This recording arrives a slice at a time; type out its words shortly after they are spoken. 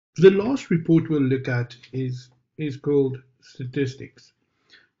The last report we'll look at is called statistics.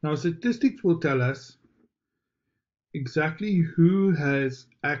 Now, statistics will tell us exactly who has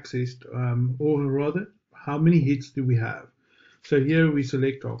accessed, or rather, how many hits do we have. So here we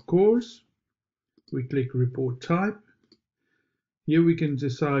select our course, we click report type. Here we can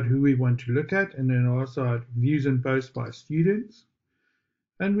decide who we want to look at, and then on our side, views and posts by students.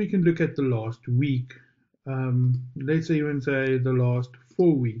 And we can look at the last week. Let's even say the last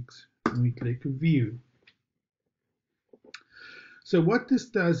 4 weeks, and we click view. So what this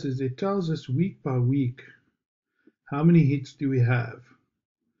does is it tells us week by week how many hits do we have.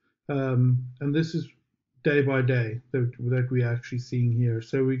 And this is day by day that we're actually seeing here.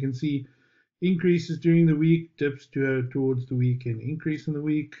 So we can see increases during the week, dips towards the weekend, increase in the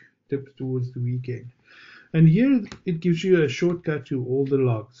week, dips towards the weekend. And here it gives you a shortcut to all the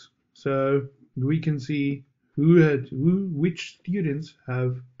logs. So we can see which students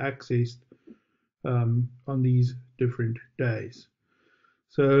have accessed on these different days.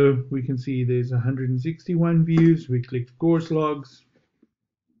 So we can see there's 161 views. We click course logs.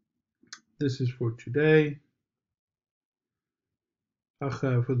 This is for today.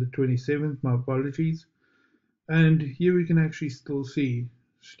 For the 27th, my apologies. And here we can actually still see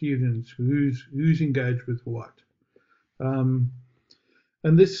students who's engaged with what. Um,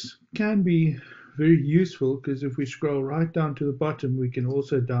 and this can be very useful because if we scroll right down to the bottom, we can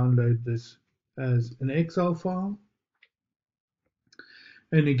also download this as an Excel file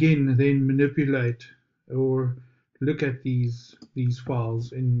and again then manipulate or look at these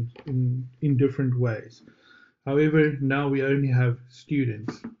files in different ways. However, now we only have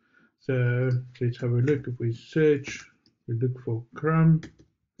students. So let's have a look. If we search, we look for Crumb,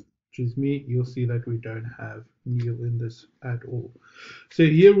 which is me, you'll see that we don't have Neil in this at all. So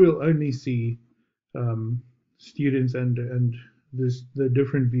here we'll only see students and the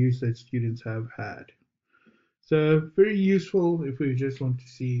different views that students have had. So very useful if we just want to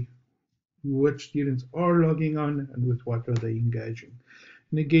see which students are logging on and with what are they engaging.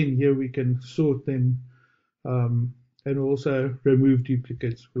 And again, here we can sort them and also remove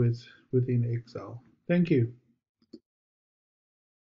duplicates within Excel. Thank you.